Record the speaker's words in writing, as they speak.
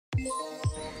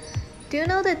Do you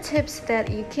know the tips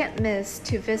that you can't miss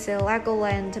to visit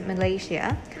Legoland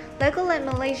Malaysia? Legoland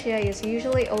Malaysia is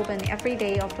usually open every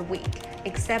day of the week,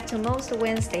 except most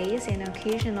Wednesdays and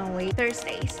occasionally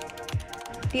Thursdays.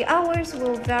 The hours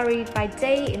will vary by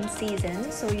day and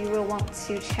season, so you will want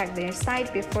to check their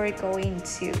site before going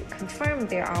to confirm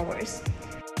their hours.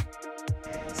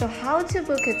 So how to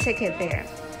book a ticket there?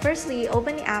 Firstly,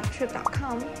 open the app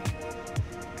trip.com.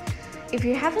 If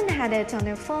you haven't had it on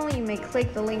your phone, you may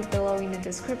click the link below in the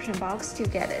description box to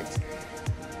get it.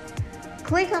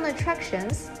 Click on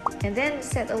attractions and then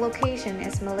set the location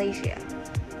as Malaysia.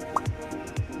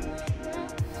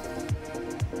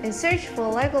 And search for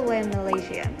Legoland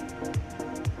Malaysia.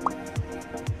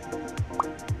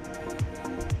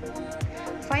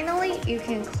 Finally, you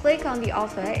can click on the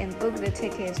offer and book the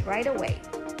tickets right away.